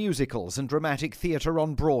roles in musicals and dramatic theatre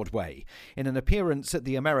on Broadway. In an appearance at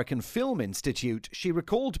the American Film Institute, she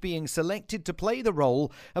recalled being selected to play the role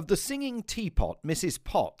of the singing teapot Mrs.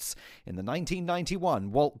 Potts in the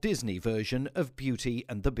 1991 Walt Disney version of Beauty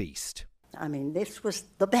and the Beast. I mean, this was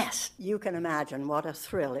the best. You can imagine what a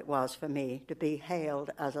thrill it was for me to be hailed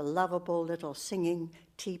as a lovable little singing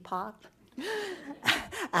teapot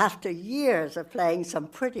after years of playing some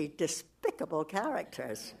pretty despicable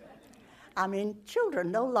characters. I mean,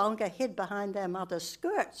 children no longer hid behind their mother's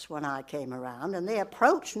skirts when I came around, and they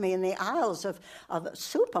approached me in the aisles of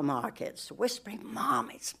supermarkets, whispering, "Mom,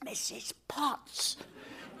 it's Mrs. Potts."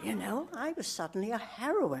 You know, I was suddenly a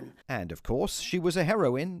heroine. And, of course, she was a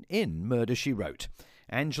heroine in Murder, She Wrote.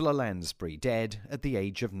 Angela Lansbury, dead at the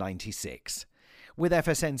age of 96. With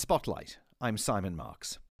FSN Spotlight, I'm Simon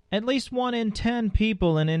Marks. At least 1 in 10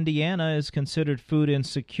 people in Indiana is considered food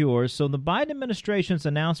insecure, so the Biden administration's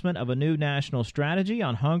announcement of a new national strategy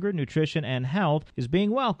on hunger, nutrition, and health is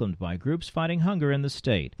being welcomed by groups fighting hunger in the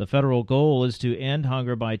state. The federal goal is to end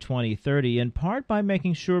hunger by 2030, in part by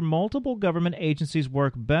making sure multiple government agencies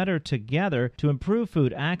work better together to improve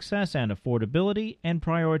food access and affordability and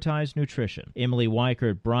prioritize nutrition. Emily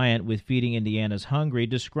Weichert-Bryant with Feeding Indiana's Hungry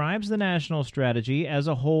describes the national strategy as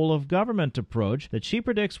a whole-of-government approach that she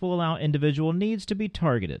predicts will allow individual needs to be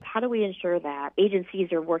targeted. How do we ensure that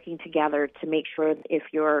agencies are working together to make sure that if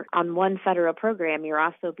you're on one federal program, you're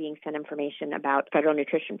also being sent information about federal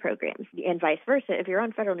nutrition programs? And vice versa, if you're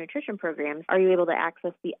on federal nutrition programs, are you able to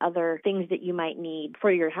access the other things that you might need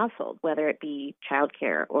for your household, whether it be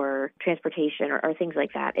childcare or transportation or things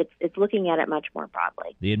like that? It's looking at it much more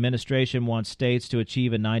broadly. The administration wants states to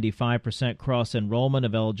achieve a 95% cross-enrollment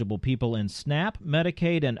of eligible people in SNAP,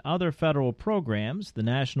 Medicaid, and other federal programs. The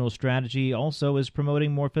national strategy also is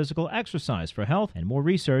promoting more physical exercise for health and more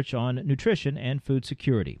research on nutrition and food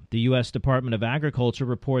security. The U.S. Department of Agriculture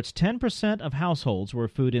reports 10% of households were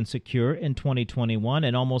food insecure in 2021,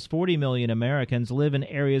 and almost 40 million Americans live in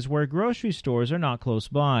areas where grocery stores are not close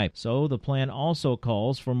by. So the plan also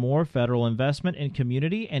calls for more federal investment in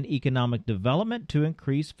community and economic development to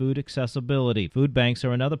increase food accessibility. Food banks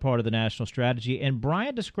are another part of the national strategy, and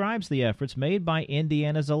Bryant describes the efforts made by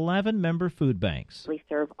Indiana's 11-member food banks. We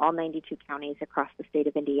serve all 92 counties across the state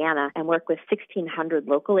of Indiana and work with 1,600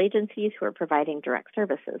 local agencies who are providing direct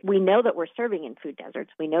services. We know that we're serving in food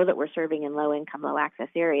deserts. We know that we're serving in low-income, low-access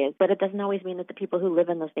areas, but it doesn't always mean that the people who live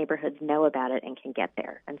in those neighborhoods know about it and can get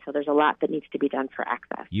there. And so there's a lot that needs to be done for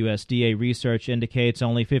access. USDA research indicates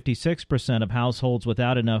only 56% of households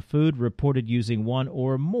without enough food reported using one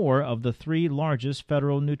or more of the 3 largest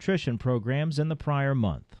federal nutrition programs in the prior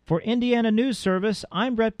month. For Indiana News Service,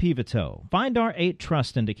 I'm Brett Pivito. Find our 8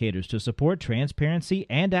 trust indicators to support transparency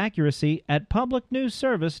and accuracy at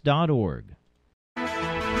publicnewsservice.org.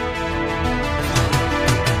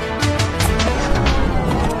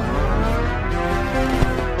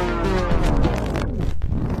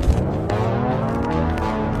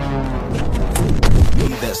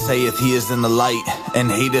 That saith he is in the light,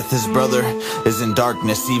 and hateth his brother, is in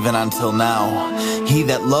darkness even until now. He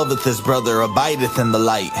that loveth his brother abideth in the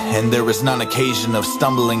light, and there is none occasion of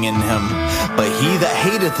stumbling in him. But he that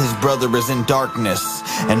hateth his brother is in darkness,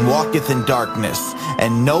 and walketh in darkness,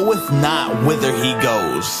 and knoweth not whither he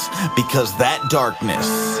goes, because that darkness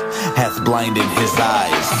hath blinded his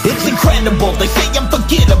eyes. It's incredible, they say I'm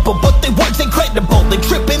forgettable, but they words incredible. They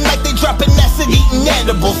tripping like they dropping acid, eating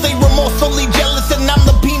edibles. They remorsefully jealous, and I'm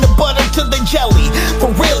the peanut butter to the jelly.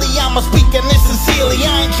 For really, I'ma speak and this sincerely.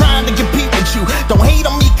 I ain't trying to compete with you. Don't hate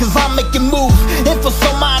on me cause I'm making moves, and for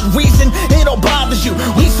some odd reason it all bothers you.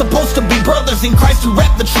 We supposed to be brothers in Christ who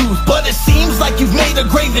rap the truth, but it seems like you've made a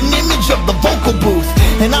graven image of the vocal booth,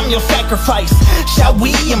 and I'm your sacrifice. Shall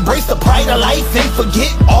we embrace the pride of life and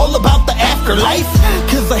forget all about the afterlife?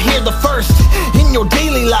 Cause I hear the first in your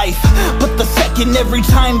daily life, but the second every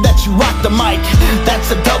time that you rock the mic.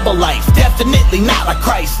 That's a double life, definitely not like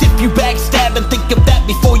Christ. If you backstab and think of that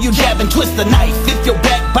before you jab and twist the knife. If you're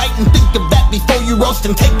backbiting, think of that before you roast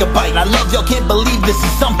and take a bite. I love y'all, can't believe this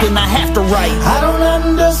is something I have to write. I don't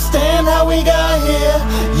understand how we got here.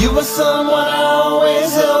 You were someone I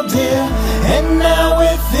always held dear, and now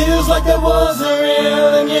it feels like I wasn't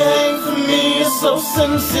real, and you hang for me, it's so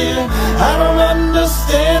sincere. I don't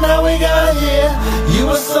understand how we got here. You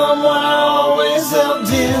were someone I always held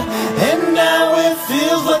dear, and now it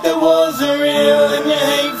feels like I wasn't real, and you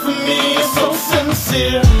hang for me, it's so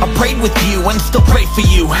sincere. I prayed with you and still pray for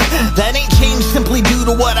you. That ain't changed simply due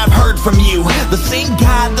to what I've heard from you. The same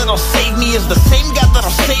God that'll save me is the same God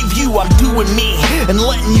that'll save you. I'm doing me and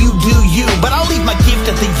letting you do you, but I'll leave my gift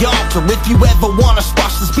at the altar if you ever wanna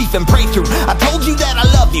squash this beef and pray through. I told you that I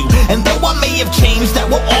love you, and though I may have changed, that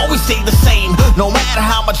will always stay the same. No matter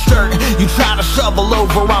how much dirt you try to shovel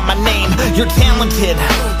over on my name, you're talented,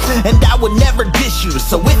 and I would never diss you.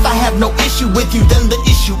 So if I have no issue with you, then the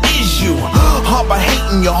issue is you. Harbor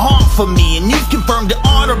hate in your heart for me, and you've confirmed it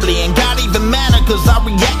audibly. And God even matter, cause I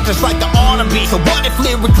react just like I ought to be. So what if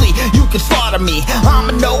lyrically you can slaughter me? I'm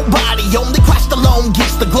a nobody, only Christ alone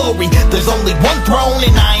gets the glory. There's only one throne,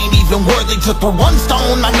 and I ain't even worthy to throw one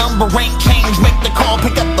stone. My number ain't changed, make the call,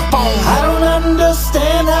 pick up the phone. on. I don't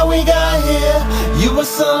understand how we got here. You were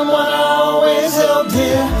someone I always held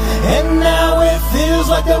dear, and now it feels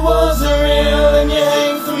like there wasn't real. And you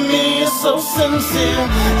hang for me, you're so sincere.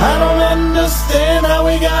 I don't understand how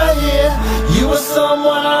we got here. You were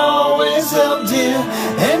someone I always held dear,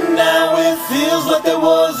 and now it feels like there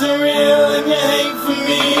wasn't real. And you hang for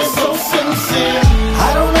me, you're so sincere. I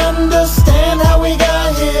don't understand how we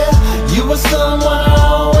got here. You were someone I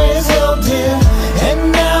always held dear,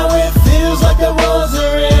 and now it feels like there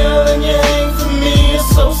wasn't real. And you hang for me, you're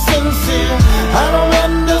so sincere. I don't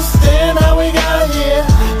understand how we got here.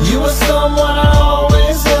 You were someone I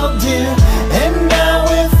always held dear, and now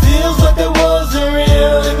it feels like there wasn't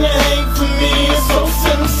real. And you hang for me, you're so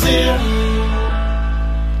sincere.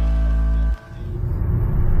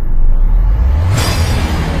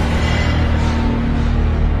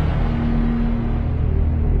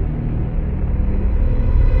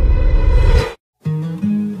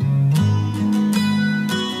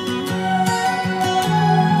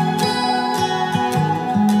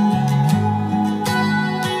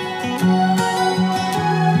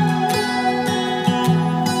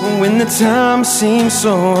 When the time seems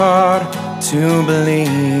so hard to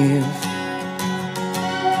believe,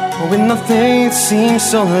 when the faith seems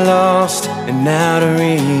so lost and out of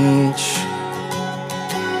reach,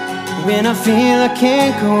 when I feel I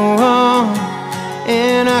can't go on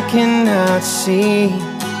and I cannot see,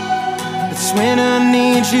 that's when I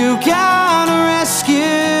need you, God, to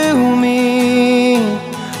rescue me.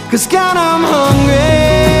 'Cause God, I'm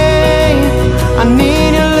hungry, I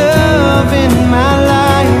need your love in my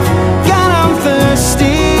life. God, I'm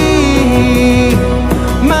thirsty,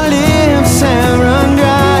 my lips have run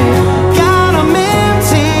dry. God, I'm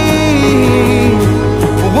empty,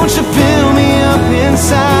 won't you fill me up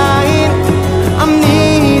inside? I'm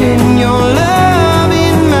needing your love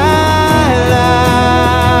in my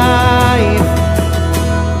life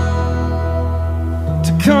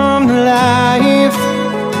to come to life.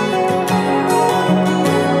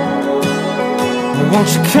 Won't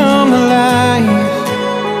you come alive?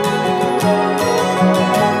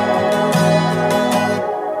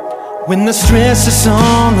 When the stress is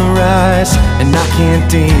on the rise and I can't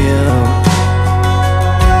deal,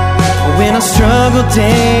 when I struggle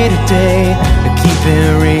day to day to keep it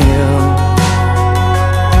real,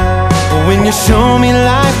 when you show me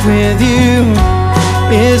life with you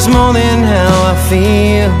is more than how I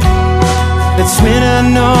feel, that's when I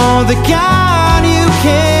know that God, you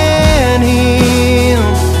can heal.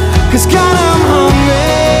 'Cause God, I'm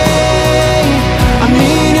hungry, I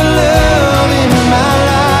need your love in my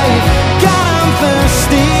life. God, I'm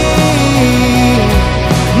thirsty,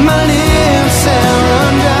 my lips have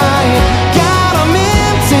run dry. God, I'm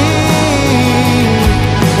empty,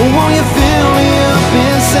 won't you fill me up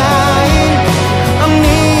inside? I'm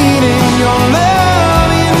needing your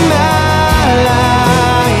love in my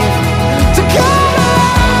life to come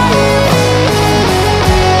alive.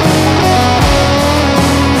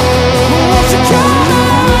 Won't you come alive?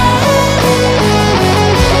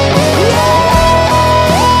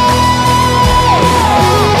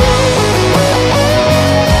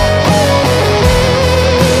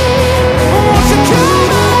 Won't you come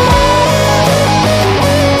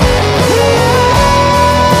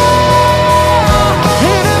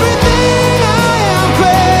and everything I am,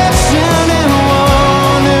 question and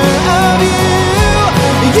wonder of you.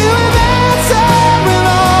 You have answered with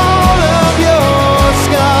all of your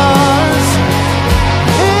scars.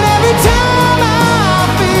 And every time I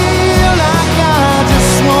feel like I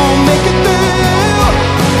just won't make it through,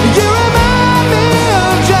 you remind me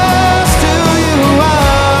of just who you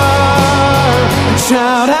are.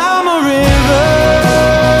 Child, I'm a river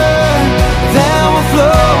that will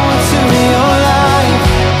flow into your life.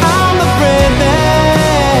 I'm the bread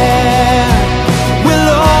that will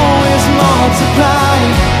always multiply.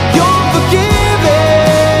 You're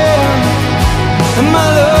forgiven, and my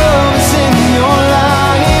love is in your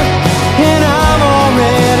life, and I'm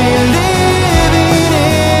already living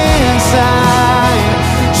inside.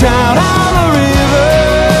 Child, I'm a river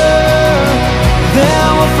that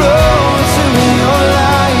will flow into your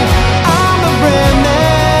life. I'm the bread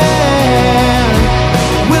that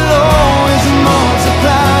will always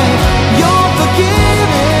multiply. You're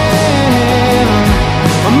forgiven,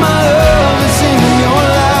 my love is in your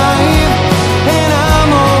life, and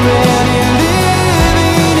I'm already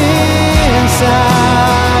living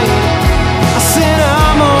inside. I said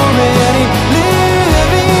I'm already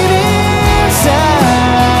living inside.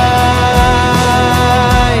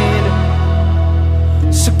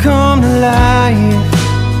 So come to life.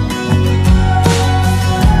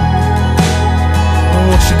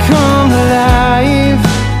 Won't you come to life?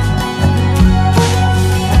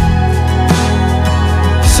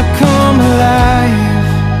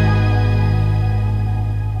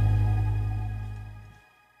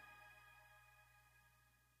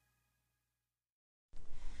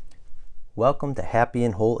 Welcome to Happy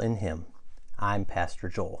and Whole in Him. I'm Pastor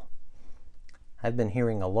Joel. I've been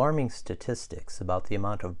hearing alarming statistics about the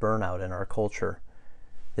amount of burnout in our culture.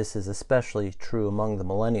 This is especially true among the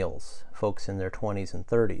millennials, folks in their 20s and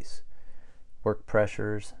 30s. Work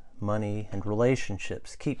pressures, money, and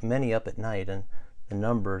relationships keep many up at night, and the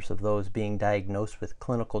numbers of those being diagnosed with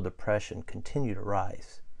clinical depression continue to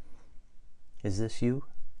rise. Is this you?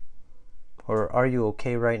 Or are you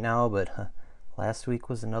okay right now, but last week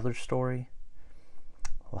was another story?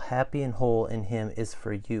 Well, Happy and Whole in Him is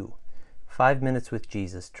for you. 5 minutes with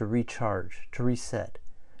Jesus to recharge, to reset,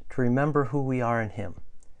 to remember who we are in Him.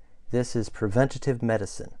 This is preventative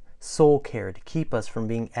medicine, soul care to keep us from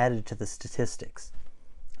being added to the statistics,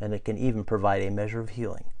 and it can even provide a measure of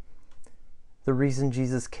healing. The reason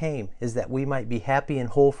Jesus came is that we might be happy and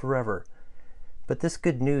whole forever. But this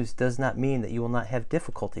good news does not mean that you will not have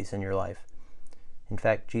difficulties in your life. In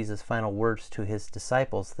fact, Jesus' final words to His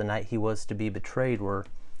disciples the night He was to be betrayed were,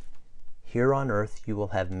 "Here on earth you will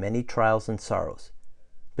have many trials and sorrows.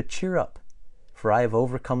 But cheer up, for I have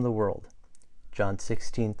overcome the world." John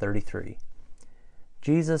 16:33.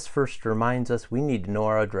 Jesus first reminds us we need to know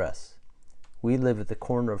our address. We live at the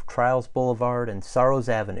corner of Trials Boulevard and Sorrows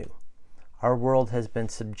Avenue. Our world has been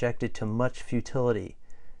subjected to much futility,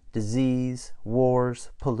 disease,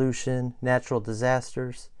 wars, pollution, natural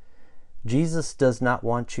disasters. Jesus does not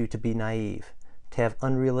want you to be naive, to have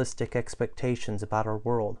unrealistic expectations about our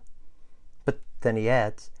world. But then He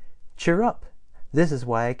adds, "Cheer up. This is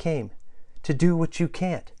why I came, to do what you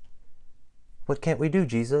can't." What can't we do,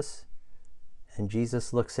 Jesus? And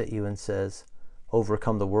Jesus looks at you and says,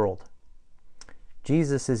 "Overcome the world."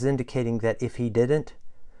 Jesus is indicating that if He didn't,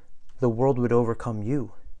 the world would overcome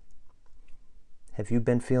you. Have you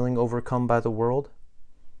been feeling overcome by the world?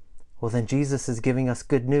 Well, then Jesus is giving us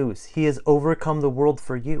good news. He has overcome the world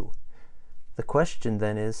for you. The question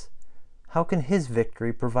then is, how can His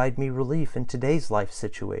victory provide me relief in today's life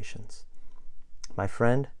situations? My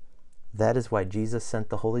friend, that is why Jesus sent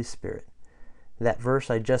the Holy Spirit. That verse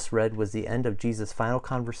I just read was the end of Jesus' final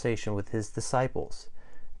conversation with His disciples.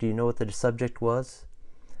 Do you know what the subject was?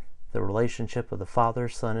 The relationship of the Father,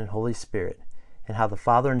 Son, and Holy Spirit, and how the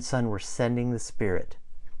Father and Son were sending the Spirit.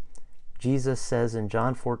 Jesus says in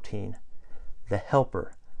John 14, "The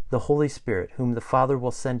Helper, the Holy Spirit, whom the Father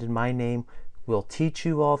will send in my name, will teach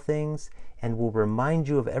you all things, and will remind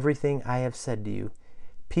you of everything I have said to you.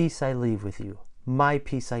 Peace I leave with you, my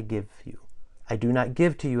peace I give you. I do not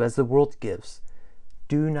give to you as the world gives.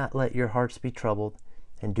 Do not let your hearts be troubled,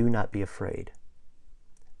 and do not be afraid."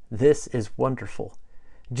 This is wonderful.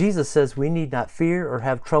 Jesus says we need not fear or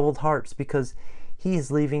have troubled hearts because He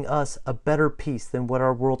is leaving us a better peace than what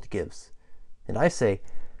our world gives. And I say,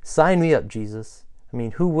 sign me up, Jesus. I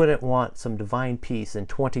mean, who wouldn't want some divine peace in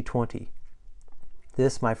 2020?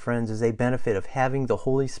 This, my friends, is a benefit of having the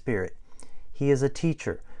Holy Spirit. He is a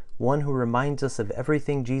teacher, one who reminds us of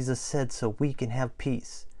everything Jesus said so we can have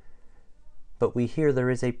peace. But we hear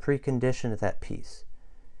there is a precondition to that peace.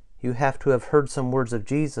 You have to have heard some words of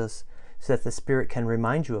Jesus so that the Spirit can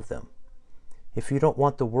remind you of them. If you don't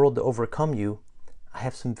want the world to overcome you, I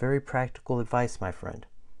have some very practical advice, my friend.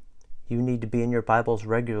 You need to be in your Bibles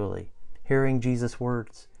regularly, hearing Jesus'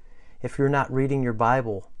 words. If you're not reading your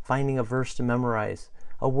Bible, finding a verse to memorize,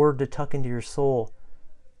 a word to tuck into your soul,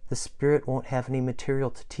 the Spirit won't have any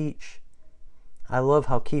material to teach. I love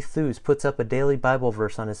how Keith Thews puts up a daily Bible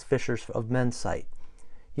verse on his Fishers of Men site.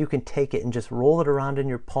 You can take it and just roll it around in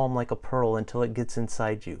your palm like a pearl until it gets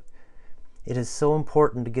inside you. It is so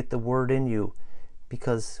important to get the Word in you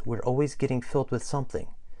because we're always getting filled with something.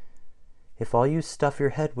 If all you stuff your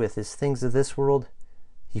head with is things of this world,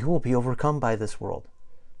 you will be overcome by this world.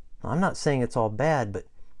 I'm not saying it's all bad, but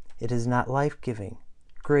it is not life-giving,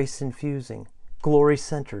 grace-infusing,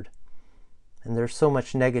 glory-centered. And there's so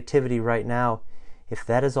much negativity right now. If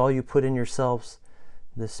that is all you put in yourselves,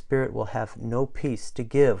 the Spirit will have no peace to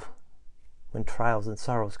give when trials and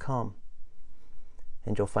sorrows come.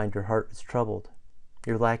 And you'll find your heart is troubled.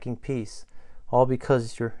 You're lacking peace, all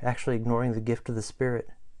because you're actually ignoring the gift of the Spirit.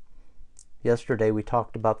 Yesterday we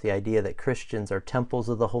talked about the idea that Christians are temples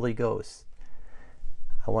of the Holy Ghost.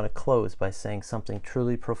 I want to close by saying something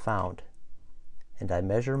truly profound, and I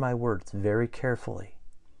measure my words very carefully.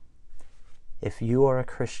 If you are a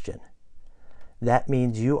Christian, that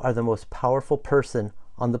means you are the most powerful person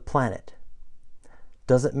on the planet.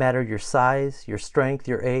 Doesn't matter your size, your strength,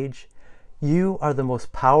 your age, you are the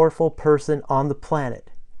most powerful person on the planet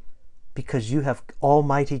because you have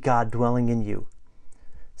Almighty God dwelling in you.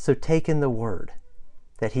 So take in the Word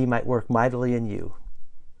that He might work mightily in you,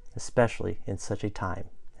 especially in such a time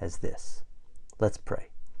as this. Let's pray.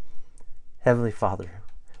 Heavenly Father,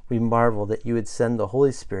 We marvel that you would send the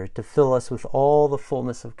Holy Spirit to fill us with all the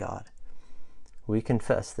fullness of God. We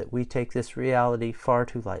confess that we take this reality far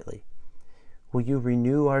too lightly. Will you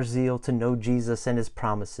renew our zeal to know Jesus and his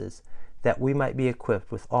promises, that we might be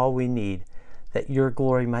equipped with all we need, that your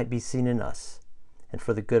glory might be seen in us, and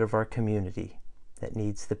for the good of our community that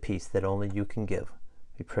needs the peace that only you can give.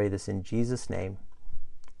 We pray this in Jesus' name.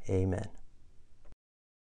 Amen.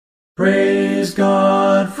 Praise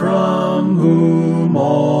God, from whom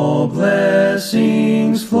all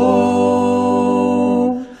blessings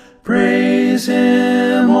flow. Praise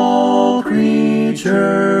him, all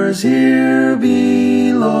creatures here below.